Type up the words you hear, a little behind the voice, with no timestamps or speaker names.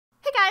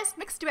guys,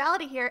 Mixed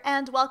Duality here,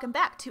 and welcome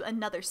back to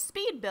another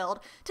speed build.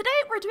 Today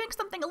we're doing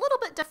something a little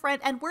bit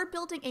different, and we're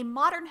building a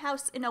modern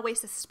house in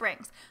Oasis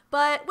Springs,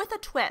 but with a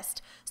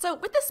twist. So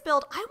with this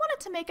build, I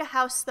wanted to make a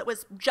house that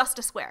was just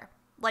a square.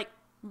 Like,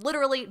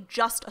 literally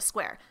just a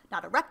square.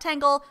 Not a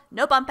rectangle,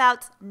 no bump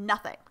outs,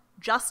 nothing.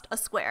 Just a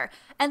square,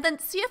 and then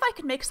see if I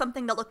could make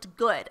something that looked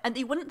good, and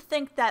you wouldn't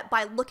think that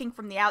by looking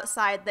from the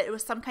outside that it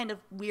was some kind of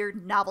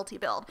weird novelty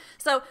build.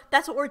 So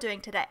that's what we're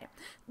doing today.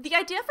 The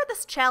idea for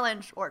this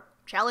challenge,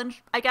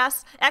 I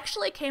guess,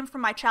 actually came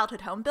from my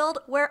childhood home build,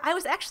 where I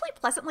was actually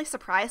pleasantly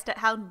surprised at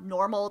how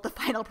normal the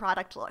final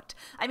product looked.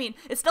 I mean,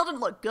 it still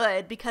didn't look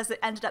good because it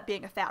ended up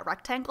being a fat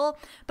rectangle,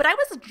 but I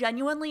was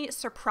genuinely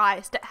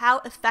surprised at how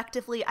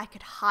effectively I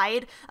could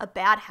hide a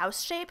bad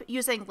house shape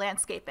using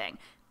landscaping.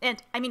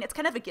 And, I mean, it's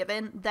kind of a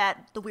given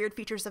that the weird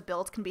features of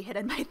builds can be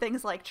hidden by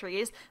things like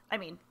trees. I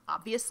mean,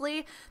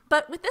 obviously.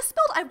 But with this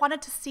build, I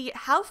wanted to see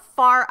how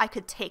far I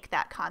could take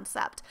that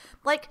concept.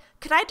 Like,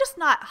 could I just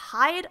not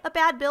hide a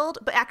bad build,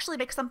 but actually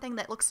make something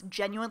that looks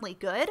genuinely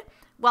good?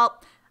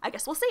 Well, I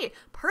guess we'll see.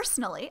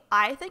 Personally,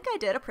 I think I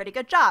did a pretty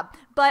good job,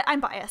 but I'm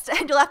biased,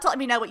 and you'll have to let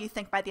me know what you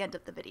think by the end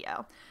of the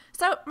video.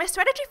 So my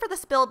strategy for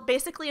this build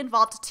basically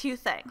involved two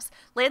things: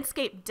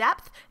 landscape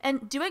depth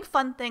and doing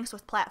fun things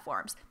with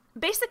platforms.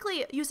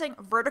 Basically using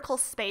vertical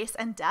space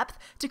and depth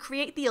to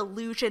create the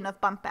illusion of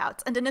bump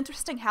outs and an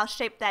interesting house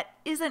shape that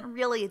isn't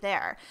really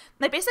there.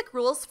 My basic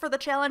rules for the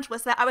challenge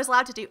was that I was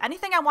allowed to do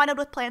anything I wanted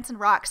with plants and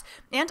rocks,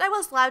 and I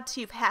was allowed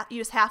to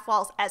use half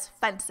walls as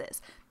fences.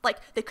 Like,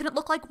 they couldn't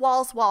look like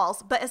walls,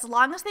 but as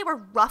long as they were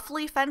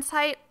roughly fence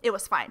height, it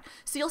was fine.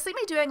 So you'll see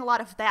me doing a lot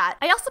of that.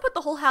 I also put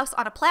the whole house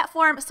on a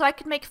platform so I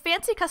could make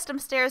fancy custom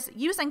stairs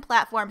using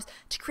platforms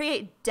to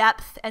create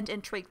depth and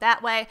intrigue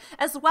that way,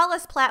 as well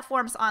as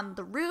platforms on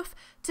the roof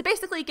to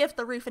basically give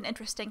the roof an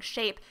interesting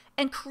shape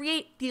and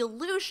create the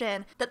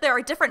illusion that there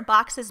are different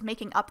boxes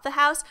making up the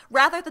house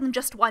rather than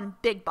just one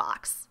big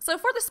box. So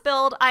for this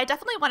build, I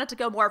definitely wanted to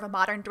go more of a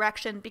modern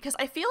direction because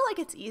I feel like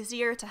it's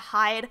easier to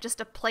hide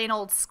just a plain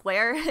old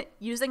square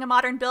using a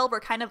modern build where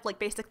kind of like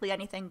basically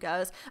anything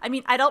goes. I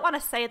mean, I don't want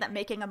to say that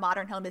making a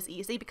modern home is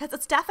easy because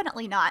it's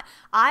definitely not.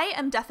 I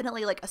am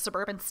definitely like a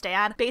suburban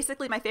stan.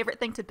 Basically, my favorite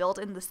thing to build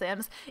in The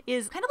Sims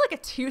is kind of like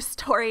a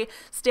two-story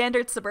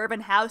standard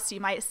suburban house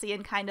you might see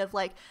in kind of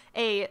like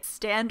a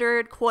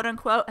standard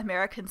quote-unquote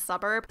American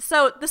suburb.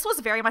 So this was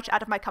very much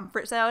out of my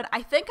comfort zone.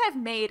 I think I've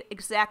made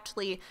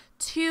exactly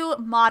 2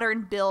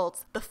 modern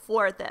builds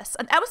before this,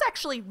 and I was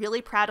actually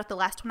really proud of the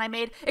last one I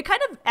made. It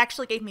kind of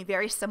actually gave me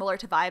very similar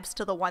to vibes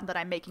to the one that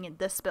I'm making in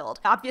this build.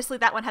 Obviously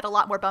that one had a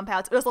lot more bump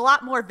outs. It was a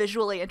lot more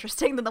visually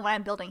interesting than the one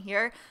I'm building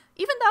here,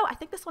 even though I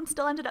think this one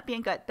still ended up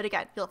being good. But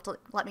again, you'll have to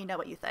let me know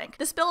what you think.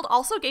 This build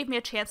also gave me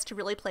a chance to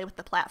really play with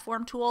the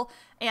platform tool,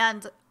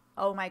 and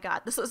oh my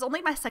god, this was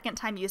only my second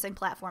time using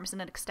platforms in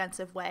an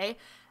extensive way,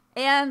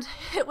 and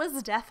it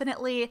was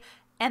definitely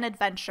an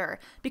adventure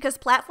because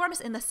platforms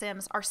in The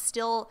Sims are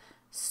still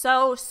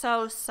so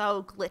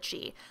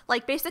glitchy.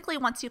 Like, basically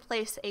once you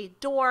place a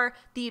door,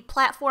 the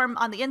platform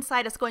on the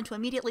inside is going to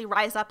immediately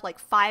rise up like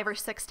 5 or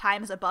 6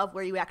 times above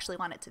where you actually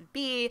want it to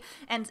be,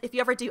 and if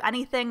you ever do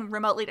anything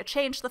remotely to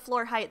change the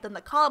floor height, then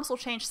the columns will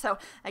change. So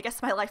I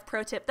guess my life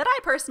pro tip that I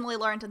personally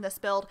learned in this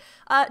build,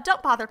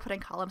 don't bother putting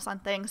columns on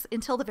things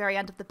until the very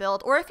end of the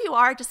build, or if you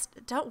are,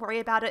 just don't worry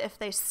about it if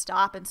they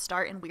stop and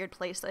start in weird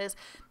places.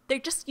 They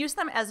just use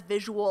them as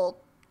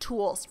visual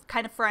tools,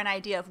 kind of for an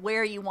idea of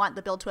where you want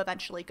the build to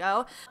eventually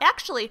go.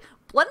 Actually,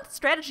 one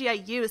strategy I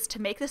used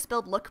to make this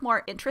build look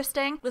more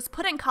interesting was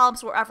putting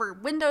columns wherever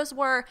windows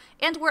were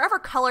and wherever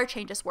color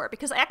changes were,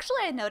 because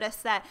actually I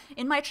noticed that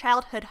in my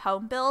childhood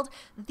home build,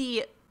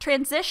 the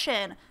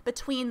transition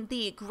between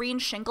the green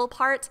shingle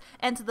part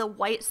and the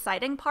white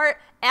siding part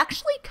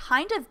actually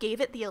kind of gave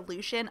it the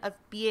illusion of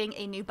being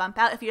a new bump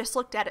out if you just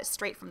looked at it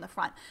straight from the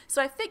front. So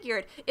I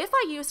figured if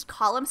I used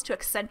columns to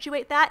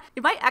accentuate that,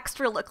 it might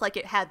extra look like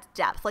it had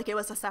depth, like it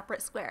was a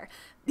separate square.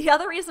 The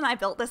other reason I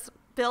built this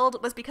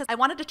build was because I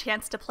wanted a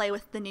chance to play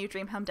with the new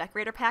Dream Home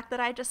Decorator pack that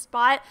I just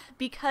bought,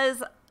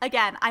 because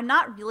again, I'm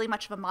not really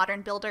much of a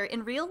modern builder.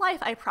 In real life,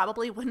 I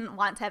probably wouldn't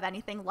want to have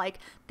anything like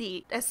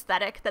the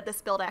aesthetic that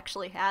this build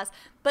actually has,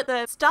 but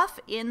the stuff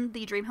in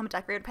the Dream Home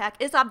Decorator pack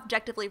is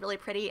objectively really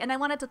pretty, and I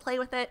wanted to play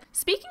with it.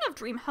 Speaking of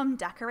Dream Home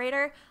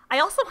Decorator, I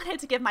also wanted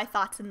to give my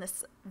thoughts in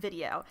this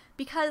video,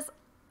 because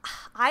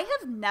I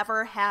have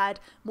never had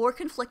more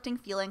conflicting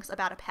feelings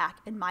about a pack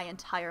in my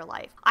entire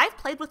life. I've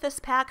played with this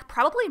pack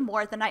probably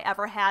more than I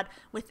ever had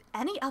with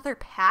any other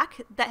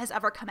pack that has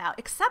ever come out,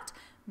 except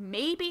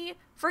maybe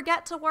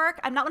Forget to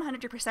Work. I'm not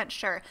 100%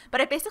 sure, but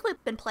I've basically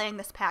been playing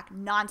this pack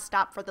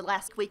nonstop for the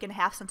last week and a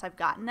half since I've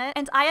gotten it,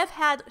 and I have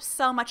had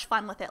so much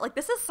fun with it. Like,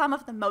 this is some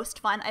of the most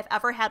fun I've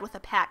ever had with a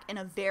pack in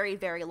a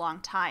very long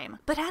time.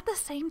 But at the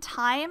same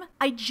time,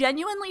 I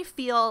genuinely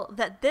feel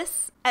that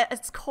this, at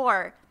its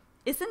core,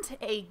 isn't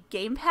a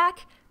game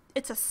pack,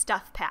 it's a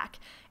stuff pack.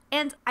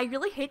 And I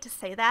really hate to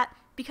say that,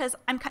 because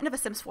I'm kind of a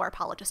Sims 4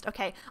 apologist,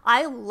 okay?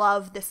 I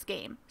love this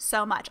game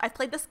so much. I've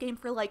played this game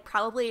for like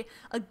probably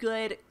a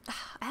good,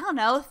 I don't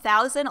know,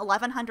 1,000,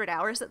 1,100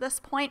 hours at this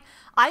point.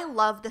 I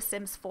love The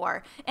Sims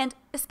 4, and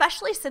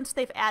especially since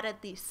they've added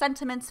the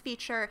sentiments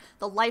feature,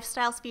 the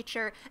lifestyles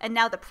feature, and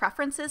now the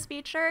preferences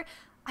feature,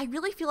 I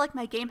really feel like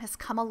my game has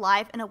come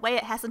alive in a way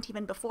it hasn't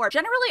even before.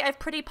 Generally, I have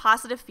pretty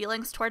positive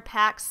feelings toward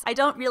packs. I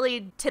don't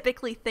really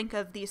typically think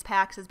of these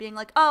packs as being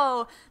like,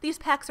 oh, these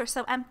packs are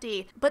so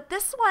empty. But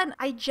this one,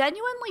 I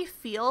genuinely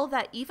feel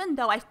that even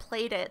though I've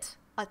played it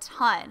a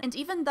ton, and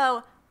even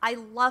though I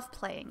love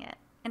playing it,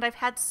 and I've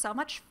had so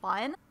much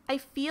fun, I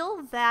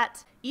feel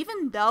that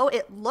even though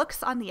it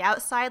looks on the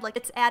outside like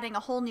it's adding a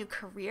whole new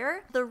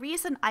career, the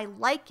reason I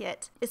like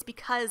it is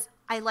because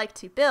I like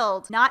to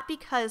build, not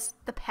because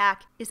the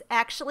pack is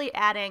actually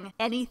adding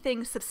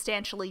anything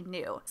substantially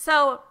new.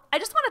 So I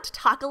just wanted to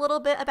talk a little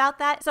bit about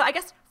that. So I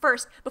guess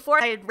first,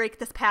 before I rake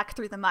this pack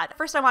through the mud,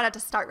 first I wanted to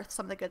start with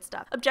some of the good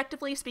stuff.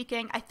 Objectively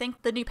speaking, I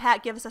think the new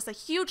pack gives us a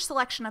huge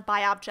selection of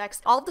buy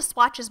objects. All of the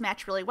swatches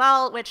match really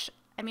well, which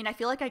I mean, I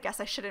feel like I guess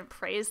I shouldn't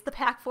praise the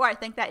pack for. I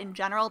think that in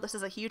general, this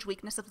is a huge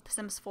weakness of The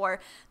Sims 4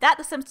 that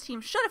the Sims team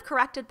should have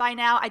corrected by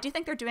now. I do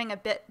think they're doing a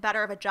bit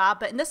better of a job,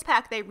 but in this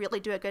pack, they really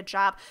do a good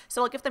job.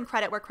 So I'll give them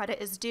credit where credit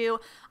is due.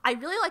 I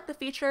really like the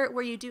feature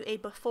where you do a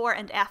before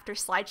and after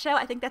slideshow.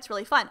 I think that's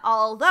really fun.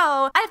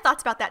 Although I have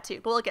thoughts about that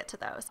too, but we'll get to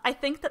those. I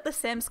think that the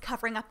Sims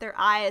covering up their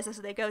eyes as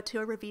they go to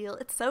a reveal,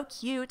 it's so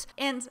cute.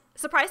 And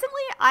surprisingly,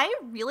 I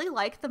really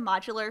like the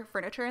modular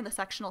furniture and the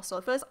sectional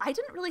sofas. I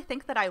didn't really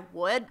think that I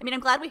would. I mean, I'm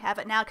glad we have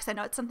it now because I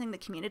know it's something the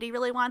community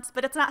really wants,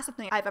 but it's not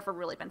something I've ever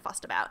really been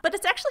fussed about. But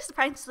it's actually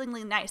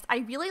surprisingly nice. I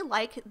really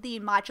like the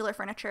modular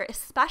furniture,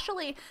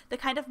 especially the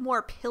kind of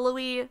more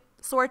pillowy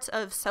sorts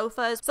of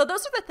sofas. So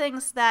those are the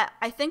things that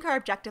I think are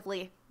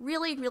objectively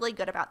really, really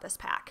good about this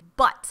pack.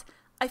 But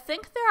I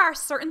think there are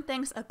certain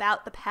things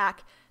about the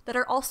pack that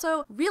are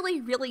also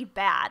really, really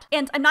bad.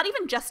 And I'm not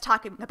even just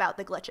talking about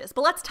the glitches,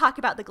 but let's talk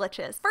about the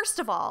glitches. First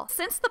of all,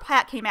 since the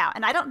pack came out,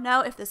 and I don't know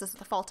if this is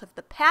the fault of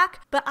the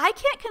pack, but I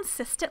can't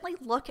consistently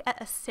look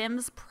at a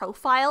Sims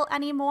profile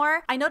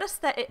anymore. I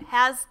noticed that it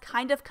has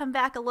kind of come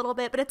back a little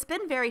bit, but it's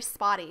been very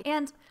spotty.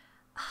 And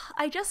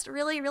I just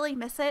really, really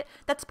miss it.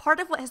 That's part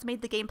of what has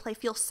made the gameplay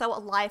feel so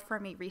alive for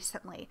me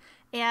recently.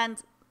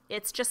 And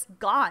it's just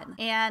gone.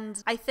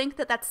 And I think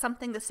that that's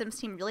something the Sims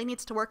team really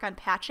needs to work on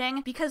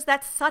patching because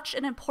that's such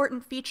an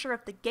important feature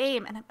of the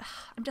game. And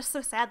I'm just so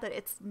sad that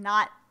it's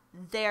not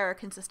there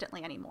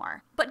consistently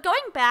anymore. But going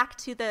back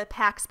to the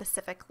pack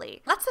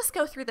specifically, let's just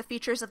go through the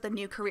features of the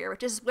new career,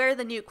 which is where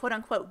the new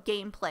quote-unquote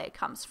gameplay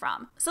comes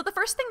from. So the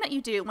first thing that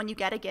you do when you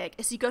get a gig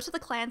is you go to the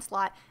client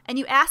slot and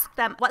you ask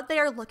them what they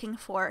are looking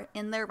for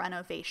in their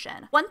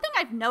renovation. One thing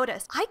I've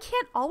noticed, I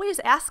can't always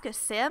ask a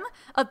Sim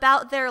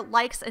about their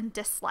likes and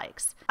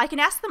dislikes. I can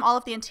ask them all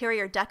of the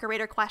interior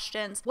decorator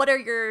questions. What are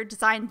your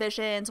design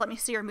visions? Let me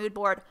see your mood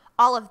board.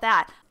 All of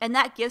that. And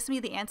that gives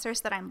me the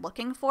answers that I'm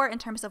looking for in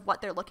terms of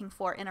what they're looking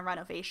for in a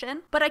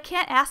renovation. But I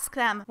can't ask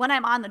them when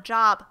I'm on the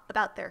job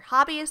about their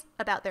hobbies,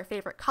 about their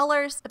favorite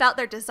colors, about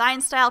their design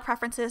style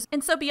preferences.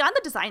 And so beyond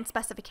the design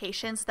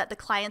specifications that the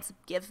clients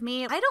give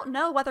me, I don't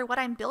know whether what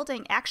I'm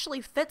building actually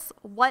fits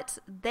what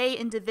they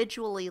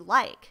individually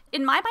like.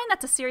 In my mind,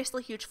 that's a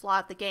seriously huge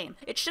flaw of the game.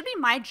 It should be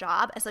my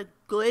job as a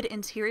good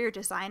interior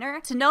designer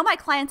to know my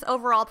clients'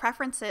 overall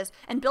preferences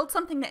and build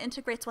something that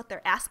integrates what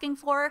they're asking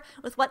for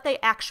with what they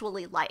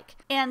actually like.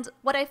 And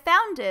what I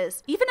found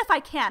is, even if I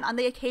can, on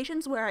the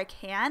occasions where I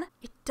can,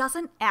 it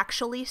doesn't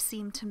actually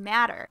seem to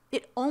matter.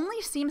 It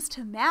only seems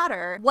to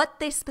matter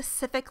what they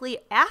specifically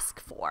ask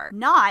for,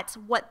 not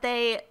what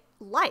they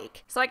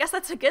like. So I guess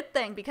that's a good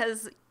thing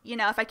because, you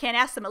know, if I can't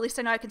ask them, at least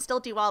I know I can still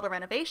do well the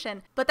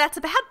renovation, but that's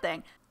a bad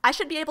thing. I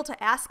should be able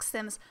to ask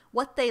Sims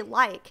what they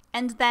like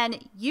and then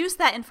use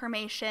that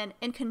information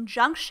in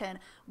conjunction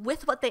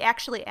with what they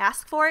actually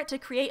ask for to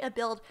create a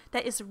build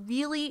that is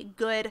really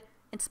good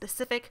and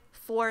specific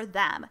for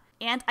them.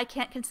 And I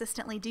can't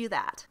consistently do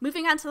that.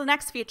 Moving on to the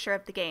next feature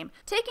of the game,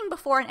 taking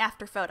before and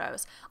after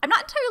photos. I'm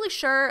not entirely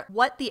sure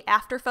what the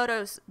after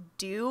photos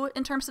do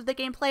in terms of the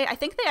gameplay. I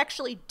think they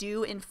actually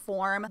do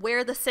inform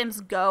where the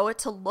Sims go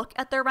to look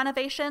at their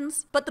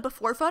renovations, but the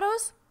before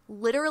photos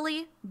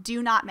literally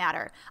do not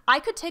matter. I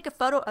could take a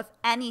photo of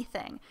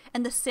anything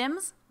and the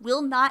Sims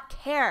will not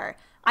care.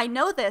 I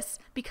know this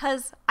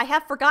because I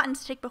have forgotten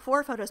to take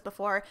before photos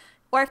before,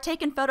 or I've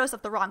taken photos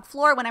of the wrong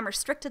floor when I'm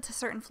restricted to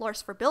certain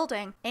floors for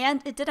building,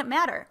 and it didn't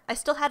matter. I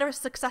still had a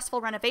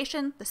successful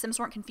renovation, the Sims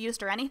weren't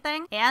confused or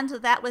anything, and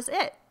that was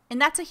it. And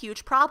that's a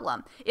huge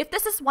problem. If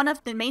this is one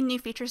of the main new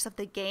features of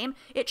the game,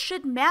 it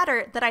should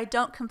matter that I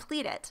don't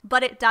complete it,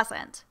 but it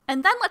doesn't.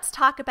 And then let's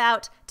talk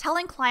about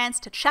telling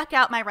clients to check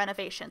out my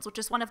renovations, which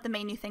is one of the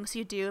main new things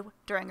you do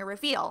during a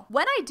reveal.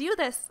 When I do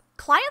this,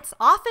 clients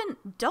often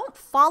don't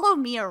follow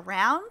me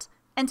around,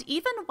 and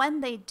even when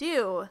they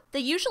do, they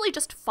usually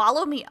just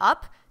follow me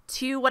up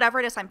to whatever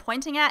it is I'm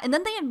pointing at, and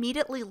then they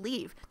immediately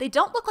leave. They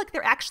don't look like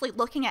they're actually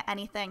looking at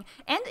anything.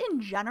 And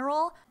in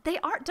general, they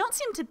don't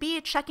seem to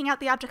be checking out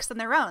the objects on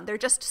their own. They're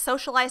just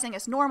socializing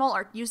as normal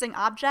or using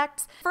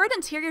objects. For an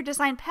interior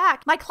design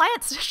pack, my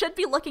clients should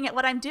be looking at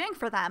what I'm doing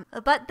for them,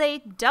 but they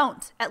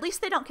don't. At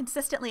least they don't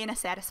consistently in a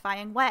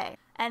satisfying way.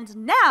 And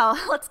now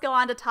let's go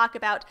on to talk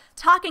about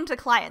talking to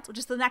clients, which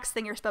is the next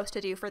thing you're supposed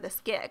to do for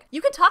this gig.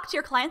 You can talk to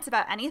your clients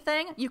about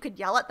anything. You could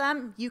yell at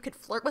them. You could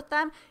flirt with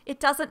them. It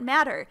doesn't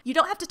matter. You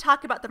don't have to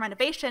talk about the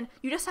renovation.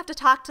 You just have to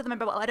talk to them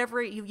about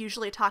whatever you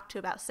usually talk to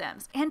about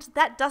Sims. And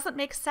that doesn't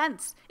make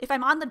sense. If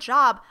I'm on the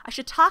job, I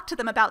should talk to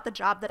them about the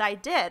job that I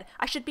did.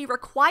 I should be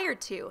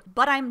required to,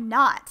 but I'm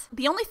not.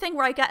 The only thing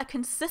where I get a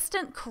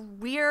consistent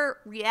career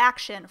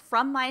reaction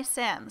from my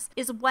Sims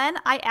is when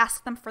I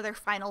ask them for their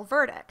final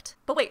verdict.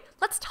 But wait,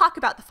 let's talk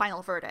about the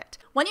final verdict.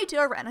 When you do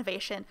a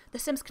renovation, the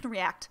Sims can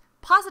react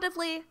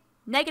positively,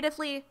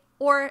 negatively,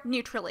 or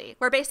neutrally,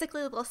 where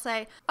basically they'll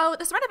say, oh,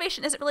 this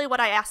renovation isn't really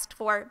what I asked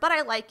for, but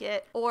I like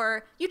it,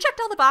 or you checked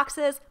all the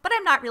boxes, but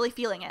I'm not really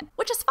feeling it,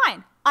 which is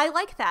fine. I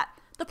like that.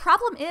 The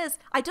problem is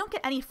I don't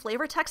get any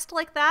flavor text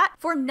like that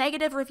for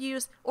negative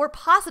reviews or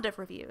positive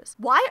reviews.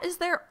 Why is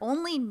there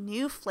only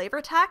new flavor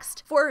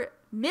text for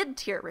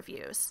mid-tier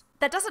reviews?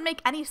 That doesn't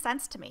make any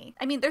sense to me.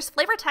 I mean, there's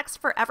flavor text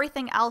for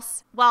everything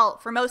else, well,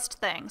 for most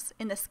things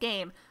in this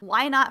game.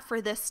 Why not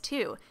for this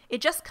too?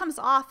 It just comes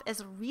off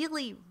as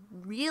really,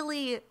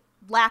 really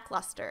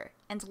lackluster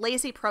and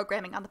lazy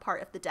programming on the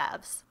part of the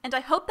devs. And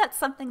I hope that's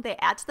something they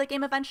add to the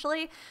game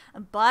eventually,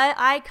 but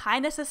I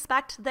kind of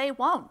suspect they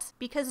won't,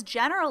 because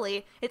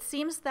generally it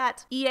seems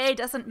that EA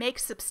doesn't make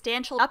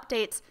substantial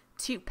updates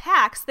to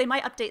packs. They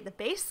might update the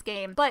base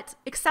game, but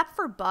except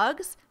for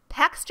bugs,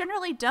 packs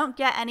generally don't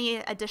get any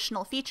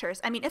additional features.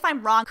 I mean, if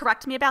I'm wrong,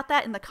 correct me about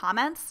that in the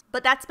comments,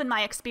 but that's been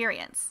my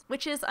experience,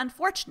 which is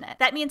unfortunate.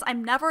 That means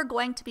I'm never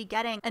going to be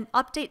getting an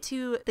update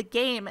to the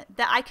game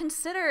that I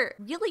consider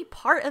really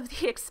part of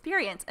the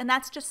experience, and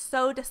that's just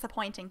so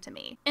disappointing to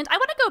me. And I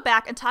want to go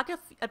back and talk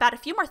about a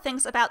few more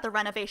things about the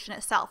renovation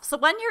itself. So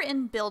when you're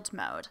in build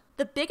mode,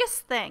 the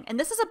biggest thing, and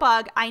this is a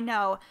bug, I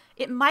know,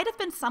 it might have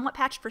been somewhat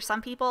patched for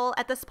some people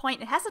at this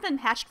point. It hasn't been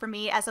patched for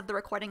me as of the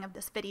recording of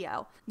this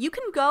video. You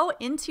can go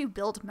into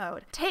build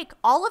mode, take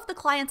all of the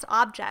client's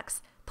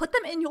objects, put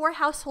them in your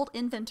household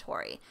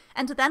inventory,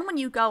 and then when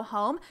you go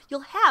home,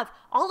 you'll have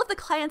all of the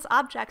client's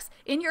objects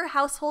in your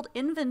household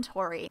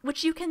inventory,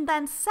 which you can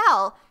then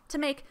sell to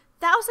make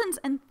thousands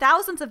and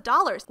thousands of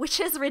dollars, which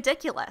is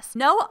ridiculous.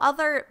 No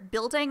other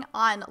building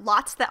on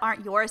lots that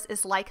aren't yours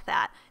is like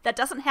that. That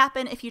doesn't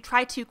happen if you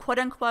try to quote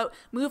unquote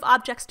move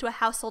objects to a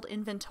household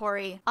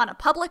inventory on a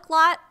public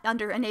lot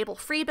under enable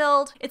free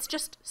build. It's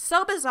just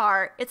so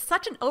bizarre. It's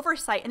such an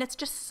oversight, and it's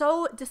just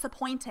so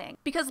disappointing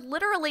because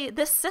literally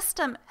this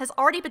system has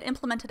already been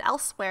implemented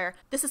elsewhere.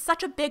 This is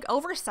such a big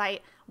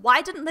oversight.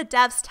 Why didn't the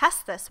devs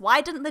test this? Why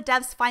didn't the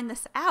devs find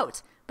this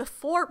out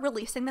before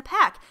releasing the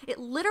pack? It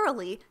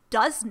literally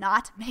does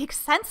not make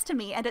sense to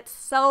me, and it's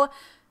so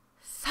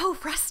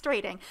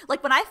frustrating.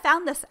 Like, when I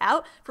found this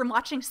out from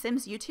watching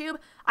Sims YouTube,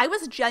 I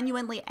was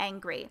genuinely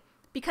angry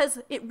because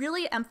it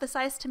really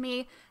emphasized to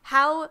me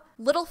how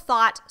little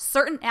thought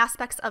certain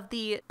aspects of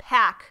the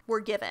pack were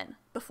given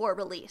before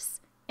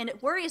release. And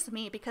it worries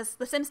me because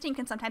the Sims team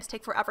can sometimes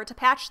take forever to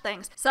patch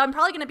things. So I'm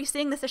probably going to be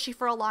seeing this issue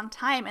for a long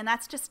time, and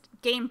that's just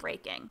game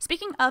breaking.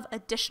 Speaking of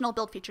additional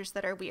build features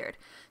that are weird.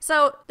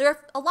 So there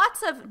are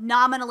lots of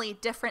nominally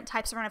different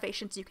types of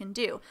renovations you can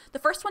do. The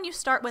first one you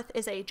start with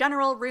is a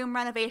general room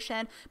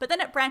renovation, but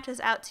then it branches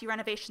out to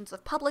renovations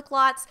of public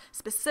lots,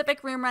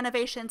 specific room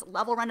renovations,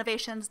 level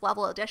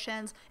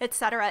additions,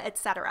 etc.,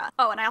 etc.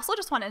 Oh, and I also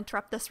just want to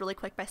interrupt this really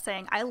quick by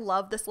saying I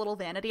love this little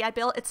vanity I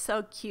built. It's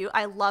so cute.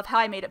 I love how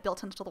I made it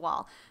built into the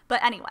wall.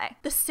 But anyway,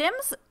 the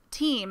Sims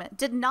team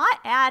did not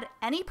add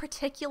any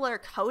particular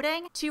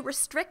coding to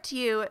restrict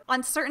you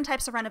on certain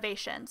types of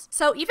renovations.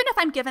 So even if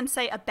I'm given,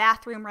 say, a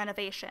bathroom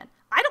renovation,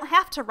 I don't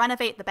have to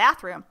renovate the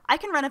bathroom. I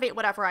can renovate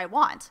whatever I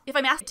want. If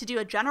I'm asked to do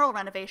a general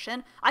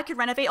renovation, I could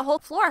renovate a whole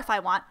floor if I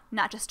want,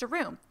 not just a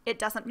room. It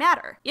doesn't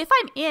matter. If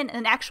I'm in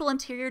an actual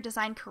interior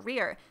design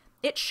career,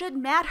 it should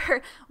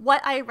matter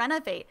what I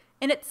renovate.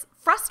 And it's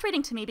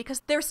frustrating to me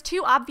because there's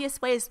two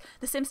obvious ways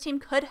the Sims team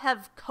could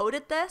have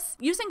coded this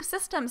using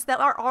systems that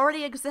are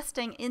already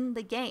existing in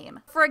the game.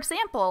 For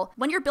example,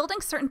 when you're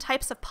building certain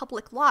types of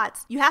public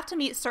lots, you have to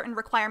meet certain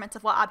requirements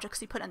of what objects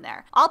you put in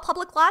there. All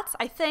public lots,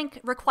 I think,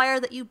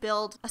 require that you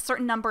build a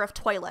certain number of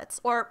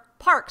toilets, or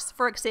parks,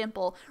 for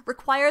example,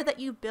 require that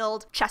you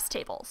build chess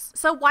tables.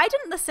 So why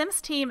didn't the Sims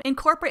team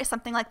incorporate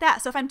something like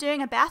that? So if I'm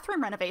doing a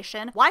bathroom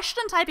renovation, why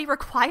shouldn't I be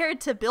required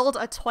to build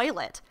a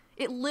toilet?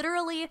 It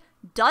literally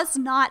does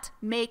not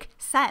make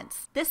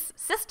sense. This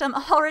system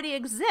already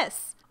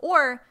exists.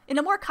 Or, in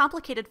a more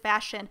complicated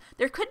fashion,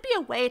 there could be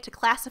a way to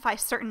classify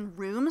certain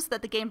rooms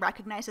that the game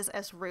recognizes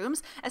as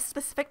rooms as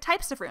specific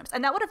types of rooms.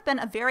 And that would have been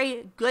a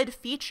very good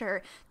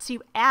feature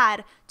to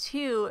add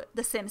to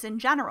The Sims in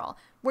general,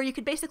 where you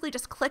could basically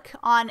just click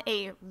on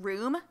a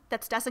room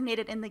that's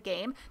designated in the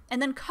game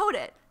and then code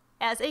it.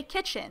 as a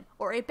kitchen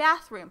or a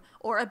bathroom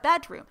or a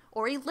bedroom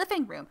or a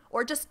living room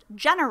or just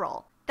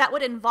general. That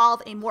would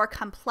involve a more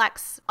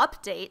complex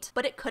update,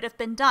 but it could have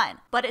been done,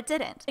 but it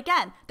didn't.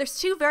 Again, there's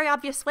two very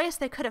obvious ways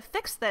they could have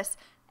fixed this,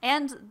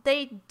 and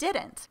they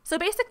didn't. So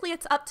basically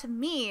it's up to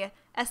me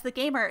as the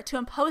gamer to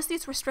impose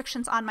these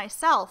restrictions on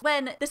myself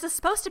when this is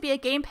supposed to be a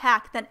game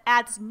pack that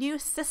adds new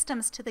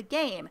systems to the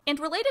game. And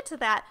related to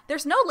that,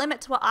 there's no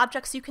limit to what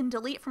objects you can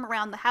delete from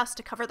around the house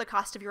to cover the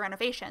cost of your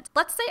renovations.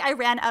 Let's say I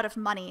ran out of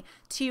money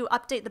to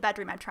update the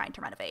bedroom I'm trying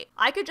to renovate.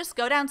 I could just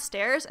go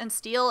downstairs and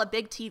steal a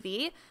big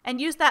TV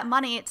and use that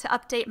money to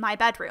update my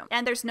bedroom,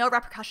 and there's no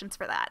repercussions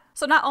for that.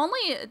 So not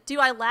only do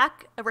I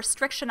lack a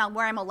restriction on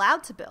where I'm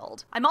allowed to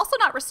build, I'm also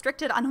not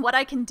restricted on what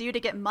I can do to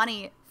get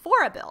money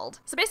for a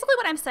build. So basically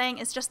what I'm saying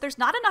is just there's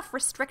not enough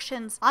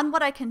restrictions on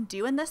what I can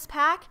do in this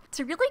pack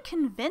to really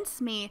convince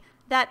me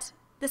that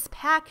this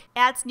pack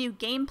adds new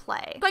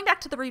gameplay. Going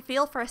back to the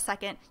reveal for a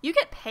second, you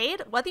get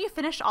paid whether you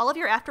finish all of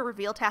your after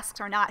reveal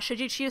tasks or not, should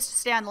you choose to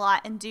stay on the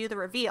lot and do the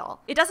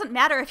reveal. It doesn't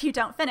matter if you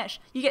don't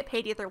finish, you get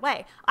paid either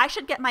way. I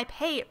should get my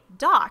pay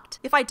docked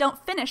if I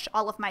don't finish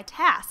all of my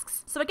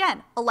tasks. So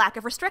again, a lack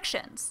of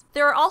restrictions.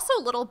 There are also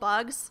little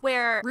bugs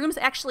where rooms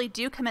actually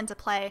do come into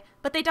play,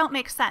 but they don't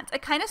make sense.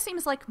 It kind of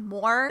seems like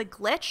more a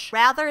glitch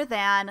rather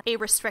than a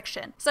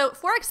restriction. So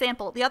for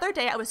example, the other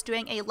day I was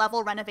doing a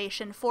level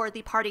renovation for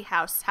the party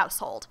house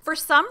household. For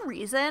some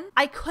reason,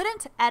 I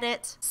couldn't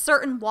edit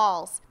certain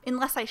walls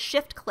unless I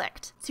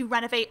shift-clicked to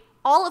renovate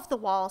all of the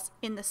walls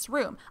in this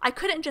room. I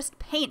couldn't just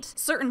paint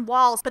certain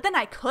walls, but then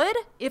I could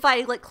if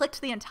I clicked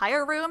the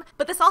entire room.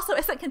 But this also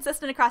isn't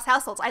consistent across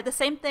households. I had the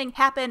same thing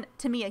happen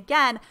to me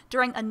again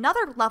during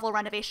another level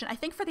renovation, I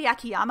think for the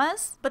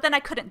Akiyamas, but then I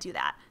couldn't do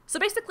that. So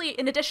basically,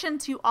 in addition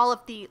to all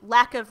of the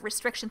lack of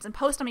restrictions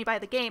imposed on me by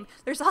the game,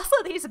 there's also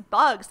these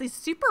bugs, these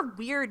super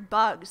weird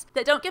bugs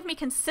that don't give me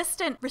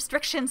consistent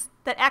restrictions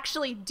that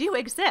actually do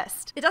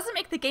exist. It doesn't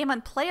make the game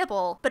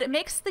unplayable, but it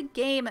makes the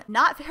game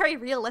not very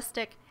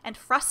realistic and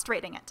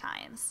frustrating at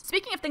times.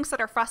 Speaking of things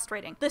that are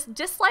frustrating, this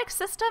dislike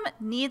system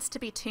needs to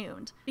be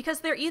tuned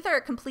because they're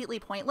either completely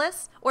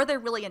pointless or they're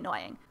really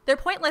annoying. They're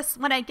pointless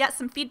when I get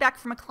some feedback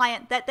from a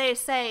client that they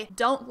say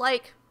don't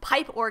like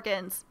pipe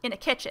organs in a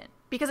kitchen.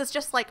 Because it's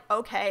just like,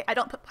 okay, I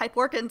don't put pipe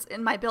organs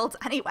in my builds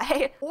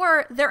anyway.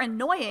 Or they're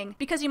annoying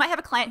because you might have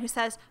a client who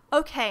says,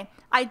 okay,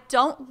 I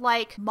don't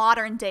like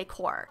modern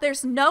decor.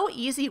 There's no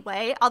easy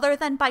way other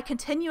than by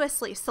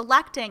continuously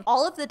selecting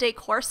all of the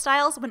decor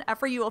styles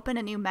whenever you open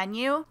a new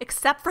menu,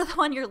 except for the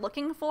one you're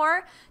looking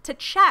for, to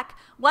check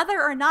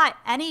whether or not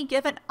any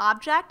given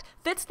object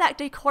fits that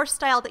decor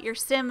style that your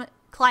sim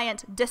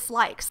client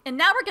dislikes. And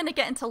now we're going to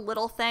get into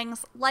little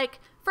things like,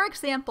 for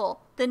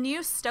example, the new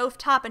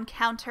stovetop and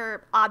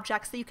counter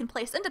objects that you can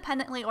place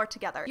independently or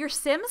together. Your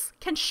Sims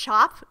can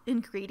shop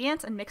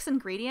ingredients and mix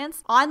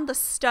ingredients on the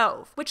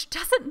stove, which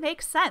doesn't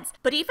make sense.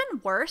 But even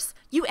worse,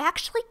 you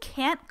actually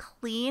can't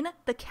clean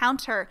the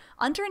counter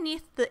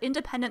underneath the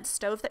independent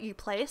stove that you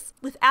place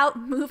without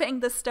moving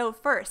the stove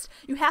first.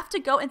 You have to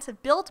go into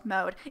build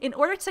mode in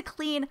order to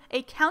clean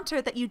a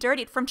counter that you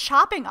dirtied from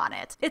chopping on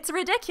it. It's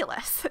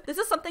ridiculous. This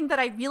is something that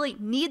I really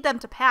need them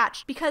to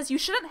patch because you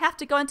shouldn't have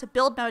to go into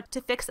build mode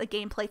to fix a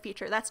gameplay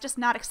feature. That's just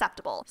not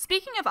acceptable.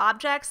 Speaking of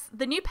objects,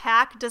 the new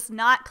pack does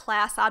not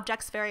class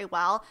objects very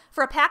well.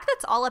 For a pack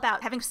that's all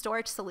about having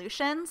storage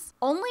solutions,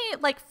 only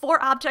like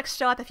 4 objects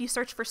show up if you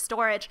search for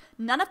storage.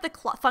 None of the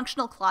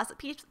functional closet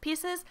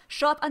pieces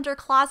show up under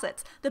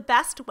closets. The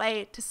best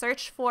way to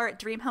search for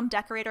Dream Home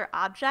Decorator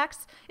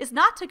objects is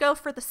not to go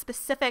for the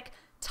specific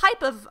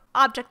type of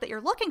object that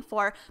you're looking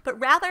for, but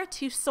rather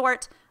to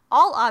sort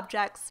all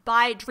objects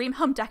by Dream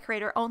Home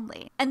Decorator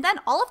only. And then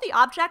all of the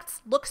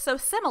objects look so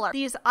similar.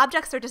 These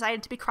objects are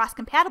designed to be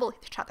cross-compatible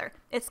with each other.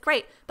 It's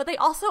great, but they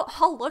also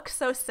all look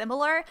so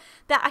similar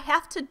that I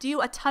have to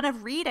do a ton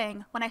of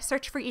reading when I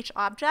search for each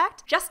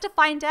object just to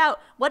find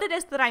out what it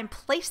is that I'm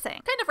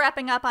placing. Kind of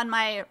wrapping up on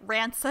my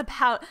rants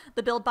about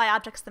the build by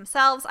objects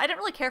themselves. I didn't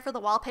really care for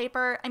the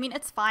wallpaper. I mean,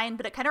 it's fine,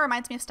 but it kind of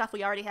reminds me of stuff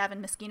we already have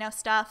in Moschino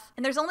stuff.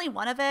 And there's only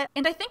one of it.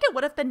 And I think it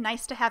would have been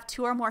nice to have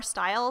 2 or more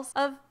styles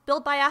of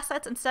build by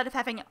assets instead of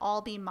having it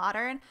all be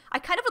modern. I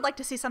kind of would like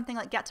to see something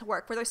like Get to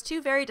Work where there's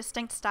 2 very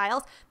distinct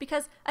styles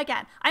because,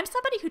 again, I'm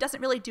somebody who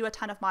doesn't really do a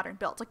ton of modern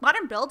builds. Like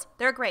modern builds,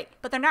 they're great,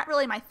 but they're not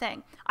really my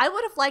thing. I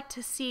would have liked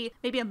to see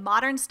maybe a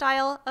modern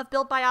style of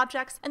build by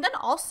objects and then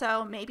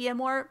also maybe a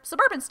more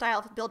suburban style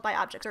of build by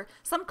objects or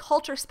some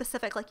culture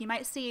specific like you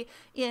might see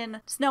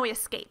in Snowy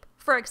Escape,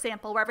 for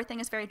example, where everything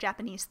is very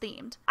Japanese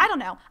themed. I don't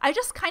know. I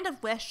just kind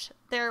of wish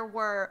there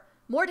were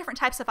more different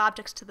types of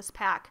objects to this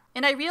pack.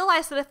 And I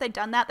realized that if they'd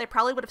done that, they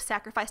probably would have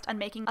sacrificed on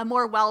making a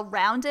more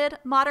well-rounded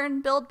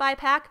modern build by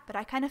pack, but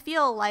I kind of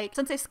feel like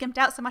since they skimped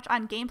out so much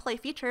on gameplay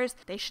features,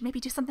 they should maybe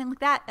do something like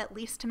that, at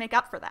least to make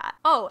up for that.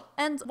 Oh,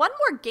 and one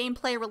more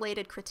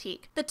gameplay-related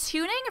critique. The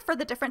tuning for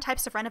the different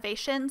types of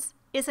renovations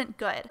isn't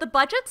good. The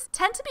budgets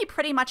tend to be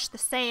pretty much the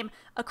same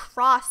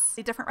across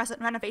the different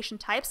renovation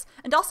types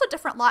and also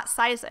different lot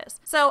sizes.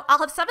 So I'll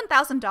have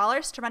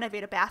 $7,000 to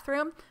renovate a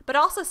bathroom, but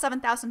also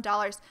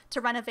 $7,000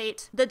 to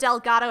renovate the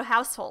Delgado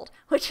household,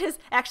 which which is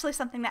actually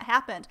something that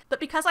happened. But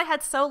because I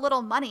had so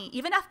little money,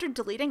 even after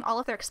deleting all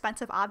of their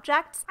expensive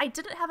objects, I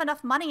didn't have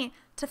enough money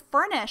to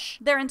furnish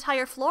their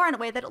entire floor in a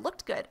way that it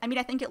looked good. I mean,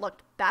 I think it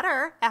looked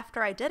better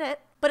after I did it,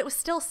 but it was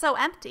still so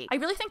empty. I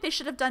really think they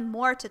should have done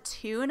more to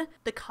tune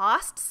the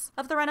costs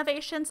of the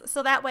renovations,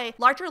 so that way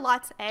larger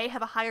lots, A,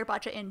 have a higher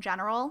budget in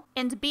general,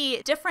 and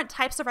B, different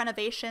types of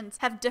renovations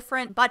have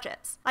different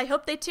budgets. I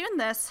hope they tune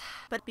this,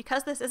 but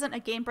because this isn't a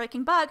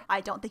game-breaking bug,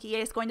 I don't think EA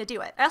is going to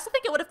do it. I also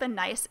think it would have been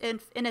nice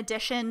if, in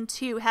addition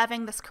to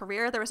having this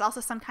career, there was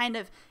also some kind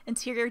of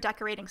interior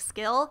decorating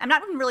skill. I'm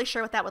not even really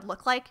sure what that would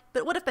look like,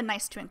 but it would have been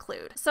nice to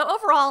include. So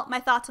overall, my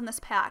thoughts on this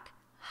pack.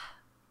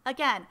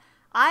 Again,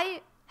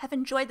 I have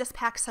enjoyed this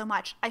pack so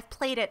much. I've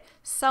played it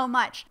so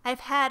much. I've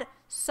had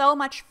so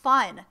much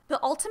fun.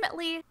 But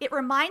ultimately, it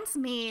reminds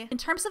me, in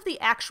terms of the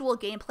actual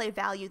gameplay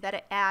value that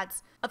it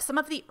adds, of some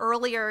of the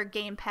earlier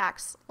game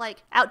packs,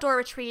 like Outdoor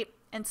Retreat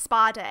and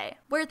Spa Day,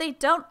 where they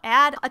don't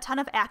add a ton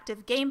of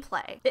active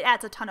gameplay. It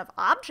adds a ton of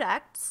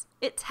objects.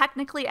 It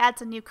technically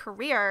adds a new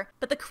career,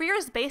 but the career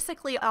is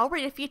basically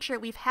already a feature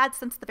we've had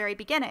since the very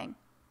beginning.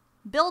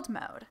 Build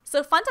mode.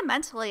 So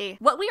fundamentally,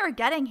 what we are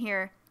getting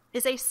here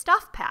is a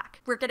stuff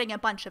pack. We're getting a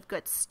bunch of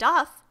good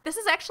stuff. This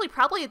is actually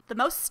probably the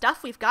most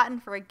stuff we've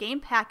gotten for a game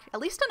pack, at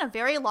least in a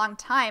very long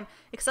time,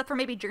 except for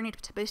maybe Journey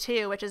to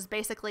Batuu, which is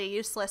basically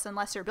useless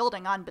unless you're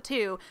building on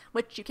Batuu,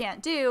 which you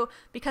can't do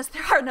because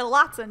there are no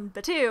lots in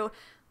Batuu,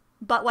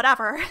 but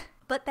whatever.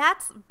 But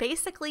that's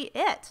basically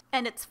it.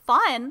 And it's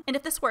fun. And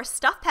if this were a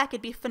stuff pack,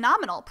 it'd be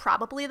phenomenal.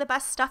 Probably the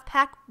best stuff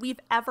pack we've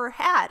ever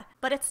had.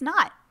 But it's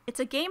not. It's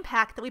a game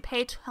pack that we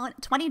pay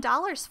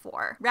 $20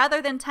 for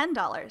rather than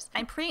 $10.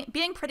 I'm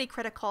being pretty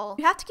critical.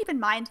 You have to keep in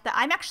mind that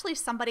I'm actually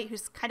somebody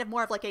who's kind of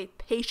more of like a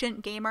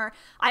patient gamer.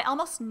 I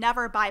almost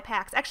never buy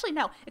packs. Actually,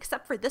 no,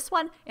 except for this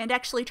one and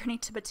actually Journey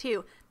to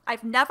Batuu.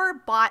 I've never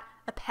bought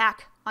a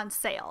pack on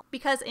sale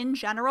because in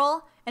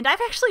general, and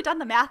I've actually done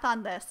the math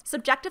on this,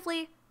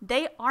 subjectively,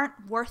 they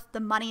aren't worth the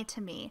money to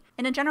me.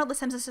 And in general, The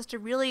Sims is just a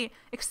really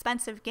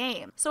expensive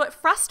game. So it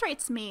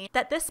frustrates me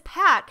that this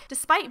pack,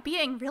 despite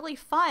being really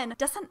fun,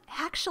 doesn't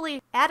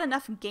actually add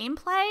enough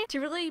gameplay to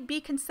really be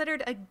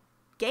considered a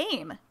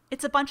game.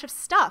 It's a bunch of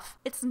stuff.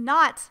 It's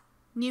not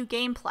new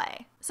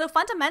gameplay. So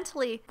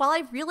fundamentally, while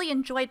I really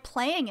enjoyed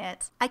playing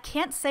it, I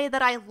can't say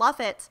that I love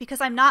it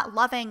because I'm not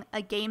loving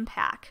a game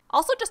pack.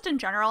 Also, just in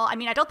general, I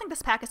mean, I don't think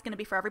this pack is going to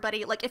be for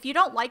everybody. Like, if you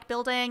don't like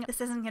building,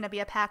 this isn't going to be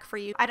a pack for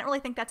you. I don't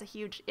really think that's a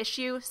huge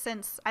issue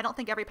since I don't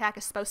think every pack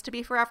is supposed to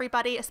be for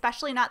everybody,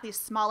 especially not these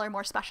smaller,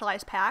 more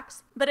specialized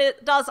packs. But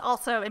it does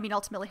also, I mean,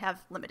 ultimately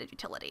have limited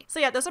utility. So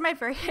yeah, those are my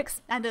very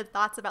extended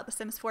thoughts about The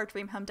Sims 4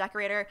 Dream Home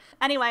Decorator.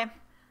 Anyway,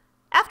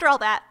 after all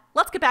that,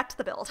 let's get back to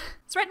the build.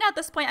 So right now at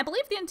this point, I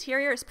believe the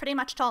interior is pretty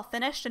much all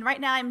finished, and right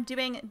now I'm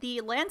doing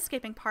the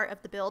landscaping part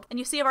of the build, and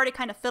you see I've already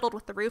kind of fiddled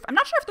with the roof. I'm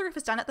not sure if the roof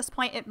is done at this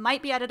point. It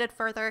might be edited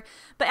further,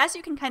 but as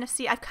you can kind of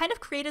see, I've kind of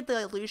created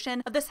the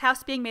illusion of this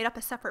house being made up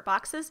of separate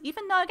boxes,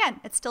 even though,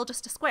 again, it's still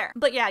just a square.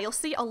 But yeah, you'll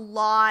see a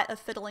lot of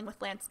fiddling with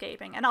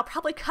landscaping, and I'll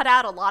probably cut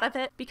out a lot of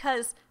it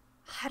because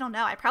I don't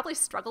know, I probably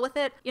struggle with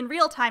it in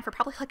real time for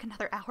probably like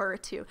another hour or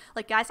two.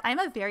 Like, guys, I'm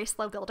a very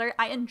slow builder.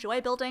 I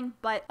enjoy building,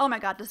 but oh my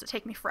god, does it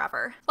take me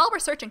forever. While we're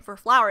searching for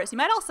flowers, you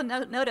might also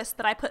notice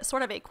that I put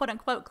sort of a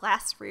quote-unquote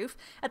glass roof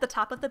at the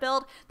top of the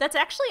build. That's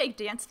actually a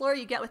dance floor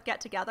you get with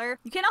Get Together.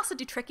 You can also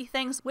do tricky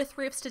things with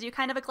roofs to do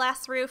kind of a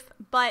glass roof,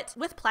 but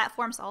with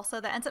platforms also,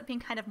 that ends up being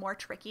kind of more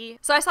tricky.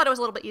 So I thought it was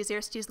a little bit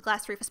easier to use the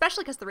glass roof,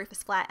 especially because the roof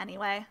is flat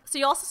anyway. So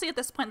you also see at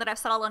this point that I've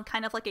settled on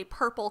kind of like a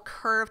purple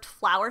curved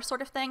flower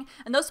sort of thing,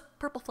 and those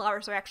purple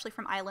flowers are actually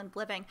from Island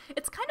Living.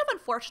 It's kind of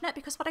unfortunate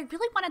because what I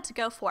really wanted to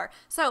go for.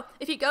 So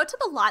if you go to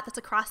the lot that's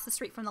across the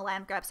street from the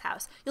land grab's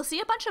house, you'll see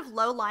a bunch of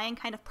low-lying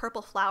kind of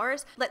purple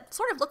flowers that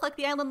sort of look like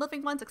the Island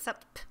Living ones,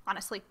 except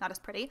honestly not as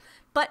pretty.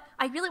 But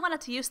I really wanted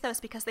to use those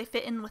because they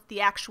fit in with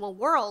the actual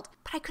world,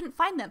 but I couldn't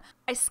find them.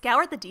 I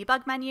scoured the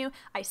debug menu,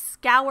 I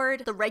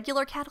scoured the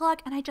regular catalog,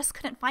 and I just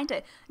couldn't find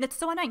it. And it's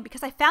so annoying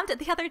because I found it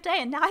the other day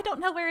and now I don't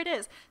know where it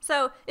is.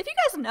 So if you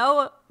guys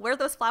know where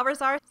those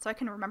flowers are so I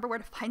can remember where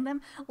to find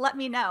them, let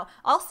me know.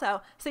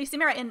 Also, so you see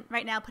me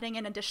right now putting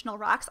in additional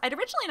rocks. I'd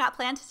originally not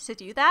planned to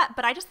do that,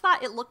 but I just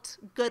thought it looked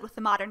good with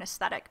the modern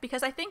aesthetic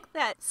because I think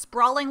that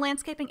sprawling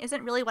landscaping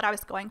isn't really what I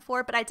was going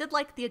for, but I did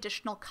like the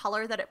additional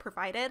color that it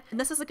provided, and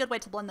this is a good way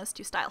to blend those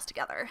two styles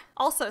together.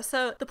 Also,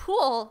 so the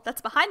pool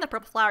that's behind the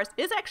purple flowers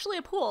is actually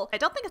a pool. I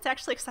don't think it's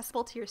actually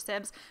accessible to your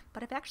Sims,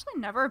 but I've actually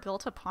never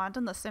built a pond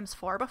in The Sims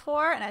 4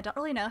 before, and I don't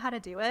really know how to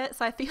do it,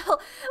 so I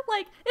feel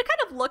like it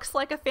kind of looks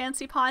like a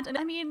fancy pond, and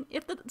I mean,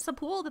 if it's a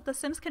pool that the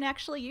Sims can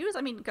actually use,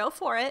 I mean, go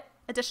for it.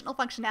 Additional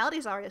functionality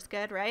is always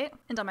good, right?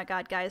 And oh my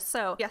god, guys,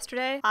 so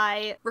yesterday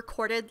I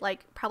recorded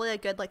like probably a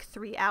good like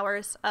 3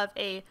 hours of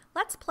a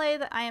Let's Play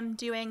that I am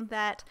doing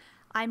that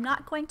I'm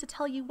not going to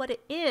tell you what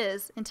it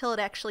is until it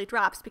actually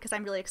drops because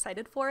I'm really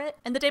excited for it.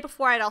 And the day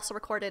before I'd also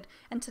recorded,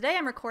 and today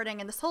I'm recording,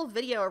 and this whole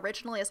video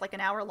originally is like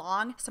an hour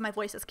long, so my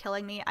voice is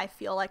killing me. I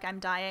feel like I'm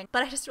dying,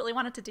 but I just really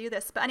wanted to do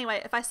this. But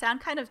anyway, if I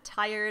sound kind of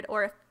tired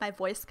or if my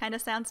voice kind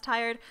of sounds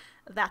tired,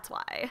 That's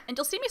why. And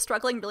you'll see me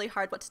struggling really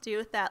hard what to do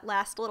with that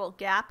last little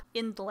gap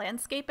in the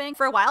landscaping.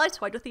 For a while I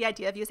toyed with the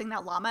idea of using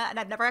that llama, and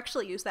I've never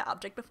actually used that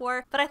object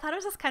before, but I thought it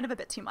was just kind of a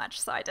bit too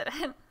much, so I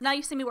didn't. Now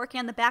you see me working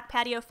on the back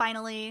patio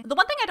finally. The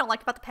one thing I don't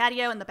like about the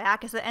patio in the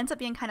back is it ends up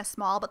being kind of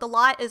small, but the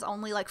lot is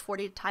only like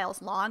 40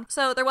 tiles long,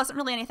 so there wasn't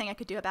really anything I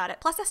could do about it.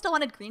 Plus I still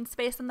wanted green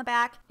space in the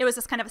back. It was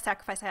just kind of a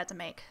sacrifice I had to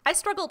make. I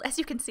struggled, as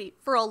you can see,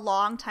 for a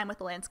long time with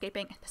the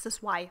landscaping. This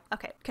is why,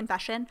 okay,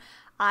 confession,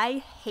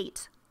 I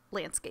hate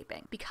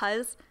landscaping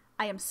because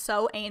I am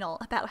so anal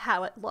about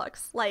how it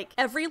looks. Like,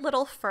 every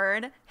little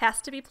fern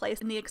has to be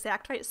placed in the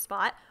exact right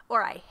spot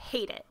or I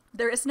hate it.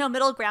 There is no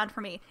middle ground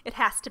for me. It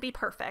has to be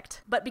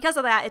perfect. But because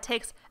of that, it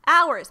takes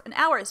hours and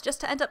hours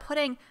just to end up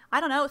putting, I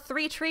don't know,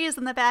 3 trees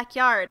in the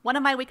backyard. One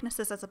of my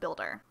weaknesses as a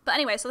builder. But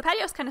anyway, so the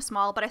patio is kind of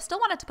small, but I still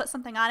wanted to put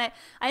something on it.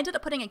 I ended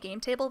up putting a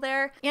game table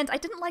there, and I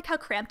didn't like how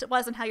cramped it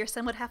was and how your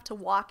sim would have to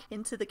walk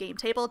into the game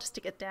table just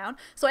to get down.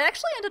 So I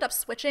actually ended up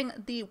switching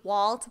the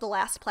wall to the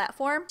last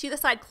platform to the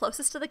side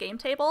closest to the game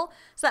table,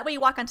 so that way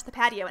you walk onto the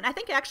patio. And I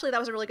think actually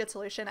that was a really good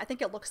solution. I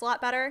think it looks a lot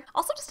better.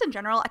 Also, just in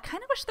general, I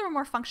kind of wish there were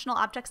more functional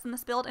objects in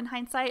this build in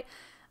hindsight,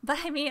 but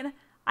I mean,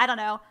 I don't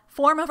know,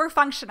 form over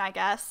function, I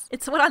guess.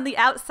 It's what on the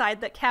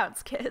outside that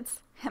counts,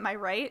 kids. Am I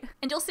right?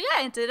 And you'll see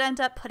I did end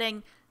up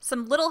putting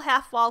some little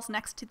half walls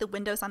next to the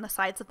windows on the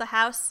sides of the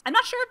house. I'm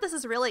not sure if this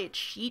is really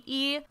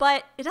cheat-y,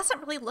 but it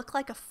doesn't really look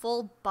like a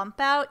full bump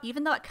out,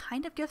 even though it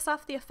kind of gives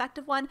off the effect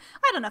of one.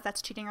 I don't know if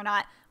that's cheating or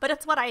not, but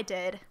it's what I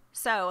did.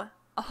 So,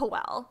 oh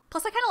well.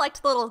 Plus, I kind of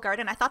liked the little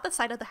garden. I thought the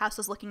side of the house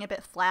was looking a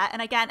bit flat.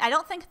 And again, I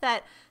don't think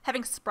that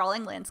having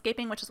sprawling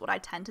landscaping, which is what I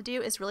tend to do,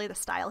 is really the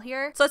style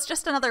here. So it's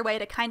just another way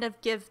to kind of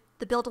give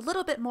the build a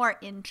little bit more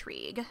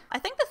intrigue. I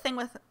think the thing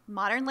with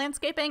modern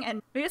landscaping,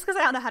 and maybe it's because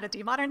I don't know how to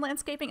do modern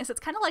landscaping, is it's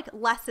kind of like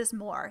less is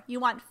more.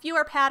 You want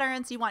fewer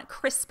patterns, you want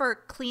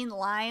crisper, clean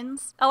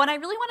lines. Oh, and I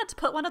really wanted to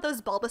put one of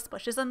those bulbous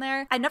bushes in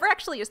there. I never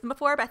actually used them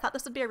before, but I thought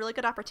this would be a really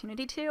good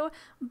opportunity to,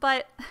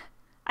 but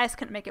I just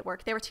couldn't make it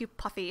work. They were too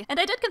puffy. And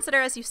I did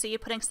consider, as you see,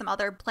 putting some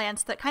other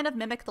plants that kind of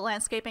mimic the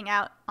landscaping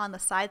out on the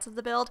sides of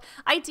the build.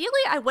 Ideally,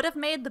 I would have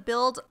made the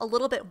build a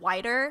little bit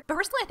wider, but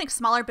personally I think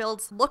smaller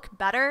builds look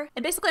better.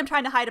 And basically I'm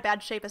trying to hide a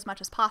bad shape as much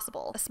as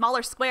possible. A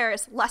smaller square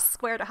is less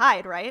square to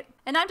hide, right?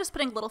 And I'm just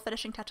putting little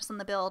finishing touches on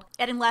the build,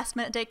 adding last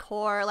minute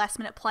decor, last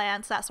minute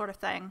plants, that sort of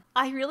thing.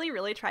 I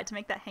really tried to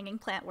make that hanging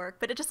plant work,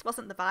 but it just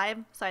wasn't the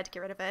vibe, so I had to get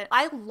rid of it.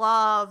 I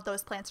love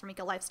those plants from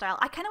Eco Lifestyle.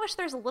 I kind of wish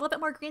there's a little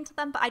bit more green to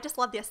them, but I just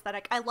love the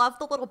aesthetic. I love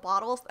the little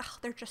bottles. Ugh,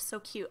 they're just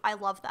so cute. I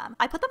love them.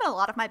 I put them in a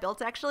lot of my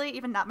builds actually,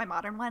 even not my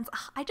modern ones.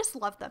 Ugh, I just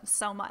love them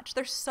so much.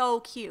 They're so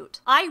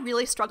cute. I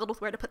really struggled with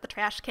where to put the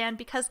trash can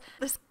because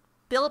this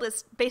build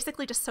is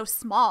basically just so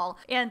small.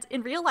 And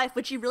in real life,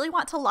 would you really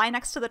want to lie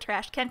next to the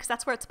trash can? Because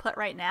that's where it's put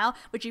right now.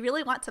 Would you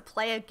really want to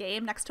play a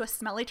game next to a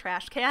smelly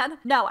trash can?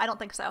 No, I don't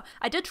think so.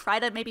 I did try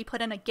to maybe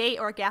put in a gate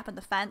or a gap in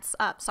the fence.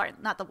 Sorry,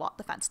 not the wall,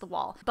 the fence, the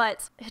wall.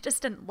 But it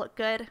just didn't look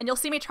good. And you'll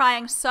see me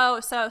trying so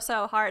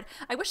hard.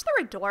 I wish there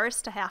were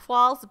doors to half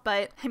walls,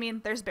 but I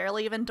mean, there's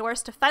barely even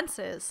doors to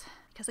fences.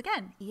 Because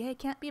again, EA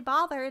can't be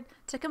bothered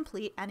to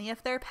complete any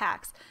of their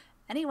packs.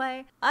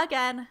 Anyway,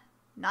 again,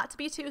 not to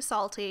be too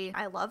salty,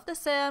 I love The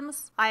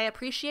Sims. I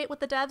appreciate what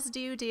the devs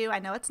do. I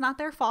know it's not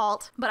their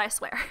fault, but I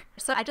swear.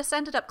 So I just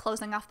ended up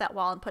closing off that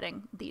wall and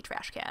putting the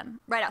trash can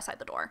right outside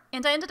the door.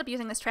 And I ended up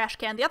using this trash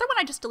can. The other one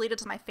I just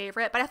deleted as my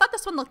favorite, but I thought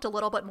this one looked a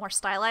little bit more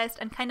stylized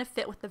and kind of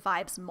fit with the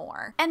vibes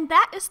more. And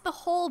that is the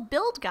whole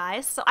build,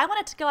 guys. So I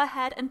wanted to go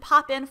ahead and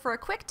pop in for a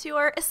quick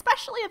tour,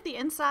 especially of the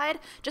inside,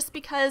 just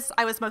because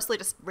I was mostly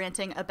just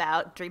ranting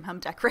about Dream Home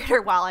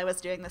Decorator while I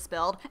was doing this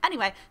build.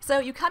 Anyway, so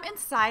you come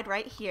inside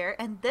right here,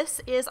 and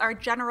this is our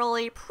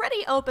generally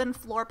pretty open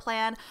floor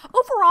plan.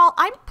 Overall,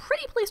 I'm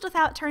pretty pleased with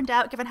how it turned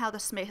out given how the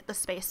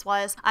space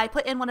was. I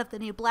put in one of the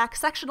new black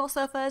sectional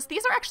sofas.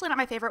 These are actually not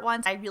my favorite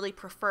ones. I really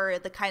prefer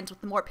the kinds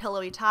with the more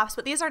pillowy tops,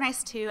 but these are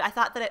nice too. I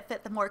thought that it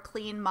fit the more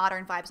clean,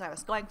 modern vibes I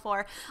was going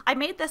for. I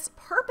made this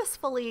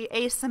purposefully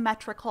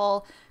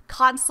asymmetrical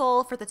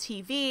console for the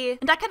TV,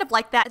 and I kind of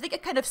like that. I think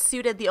it kind of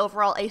suited the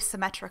overall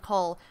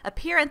asymmetrical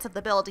appearance of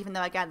the build, even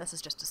though again this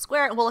is just a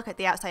square, and we'll look at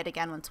the outside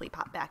again once we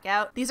pop back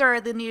out. These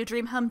are the new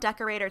Dream Home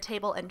Decorator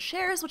table and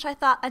chairs, which I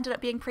thought ended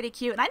up being pretty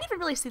cute, and I didn't even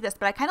really see this,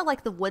 but I kind of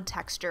like the wood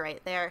texture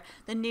right there.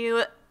 The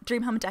new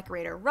Dream Home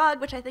Decorator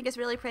rug, which I think is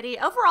really pretty.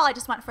 Overall, I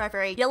just went for a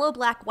very yellow,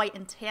 black, white,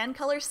 and tan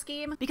color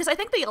scheme because I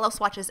think the yellow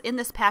swatches in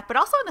this pack, but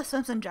also in the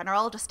Sims in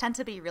general, just tend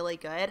to be really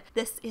good.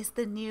 This is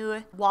the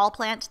new wall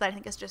plant that I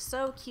think is just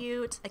so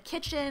cute. A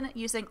kitchen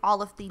using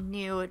all of the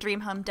new Dream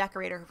Home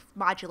Decorator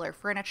modular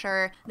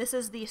furniture. This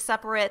is the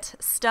separate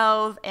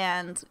stove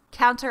and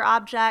counter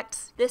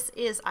object. This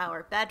is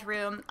our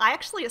bedroom.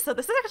 So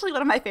this is actually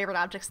one of my favorite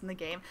objects in the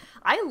game.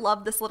 I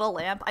love this little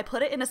lamp. I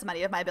put it in as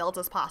many of my builds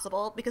as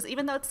possible because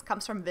even though it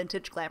comes from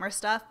vintage glamour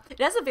stuff, it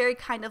has a very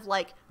kind of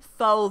like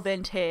faux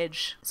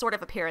vintage sort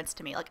of appearance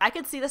to me. Like I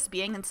could see this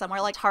being in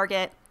somewhere like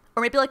Target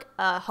or maybe like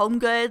home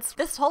goods.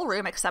 This whole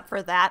room, except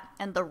for that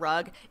and the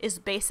rug, is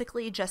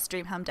basically just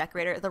Dream Home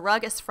Decorator. The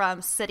rug is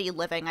from City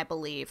Living, I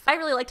believe. I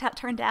really liked how it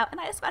turned out, and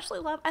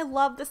I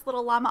love this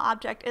little llama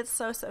object. It's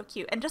so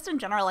cute. And just in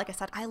general, like I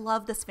said, I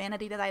love this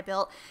vanity that I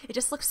built. It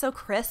just looks so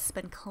crisp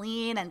and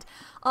clean, and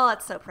oh,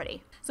 it's so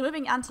pretty. So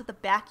moving on to the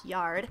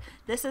backyard.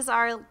 This is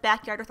our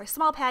backyard with our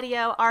small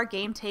patio, our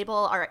game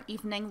table, our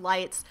evening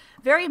lights.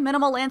 Very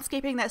minimal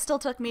landscaping that still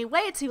took me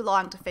way too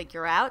long to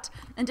figure out.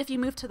 And if you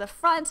move to the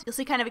front, you'll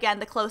see kind of again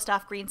the closed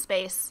off green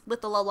space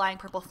with the low-lying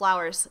purple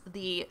flowers,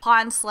 the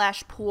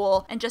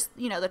pond/pool, and just,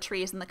 you know, the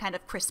trees and the kind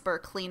of crisper,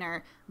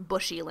 cleaner,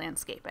 bushy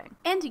landscaping.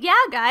 And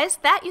yeah, guys,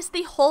 that is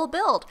the whole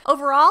build.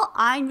 Overall,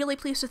 I'm really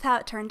pleased with how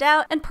it turned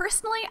out, and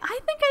personally, I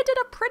think I did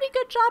a pretty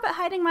good job at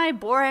hiding my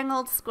boring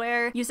old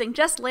square using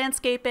just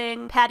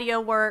landscaping, patio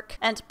work,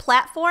 and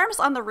platforms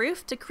on the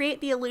roof to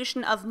create the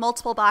illusion of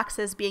multiple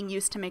boxes being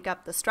used to make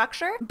up the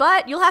structure.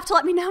 But you'll have to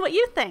let me know what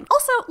you think.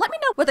 Also, let me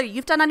know whether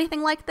you've done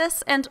anything like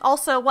this, and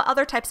also what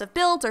other types of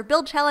builds or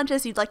build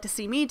challenges you'd like to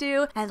see me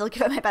do, and I'll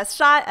give it my best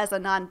shot as a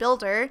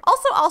non-builder.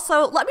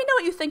 Also, let me know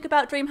what you think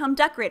about Dream Home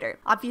Decorator.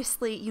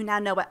 Obviously, you now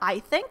know what I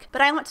think,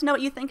 but I want to know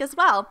what you think as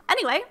well.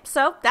 Anyway,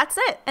 so that's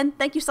it, and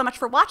thank you so much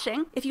for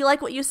watching. If you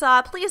like what you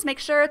saw, please make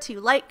sure to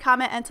like,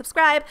 comment, and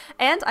subscribe,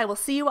 and I will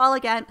see you all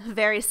again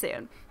very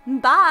soon.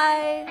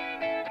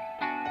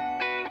 Bye!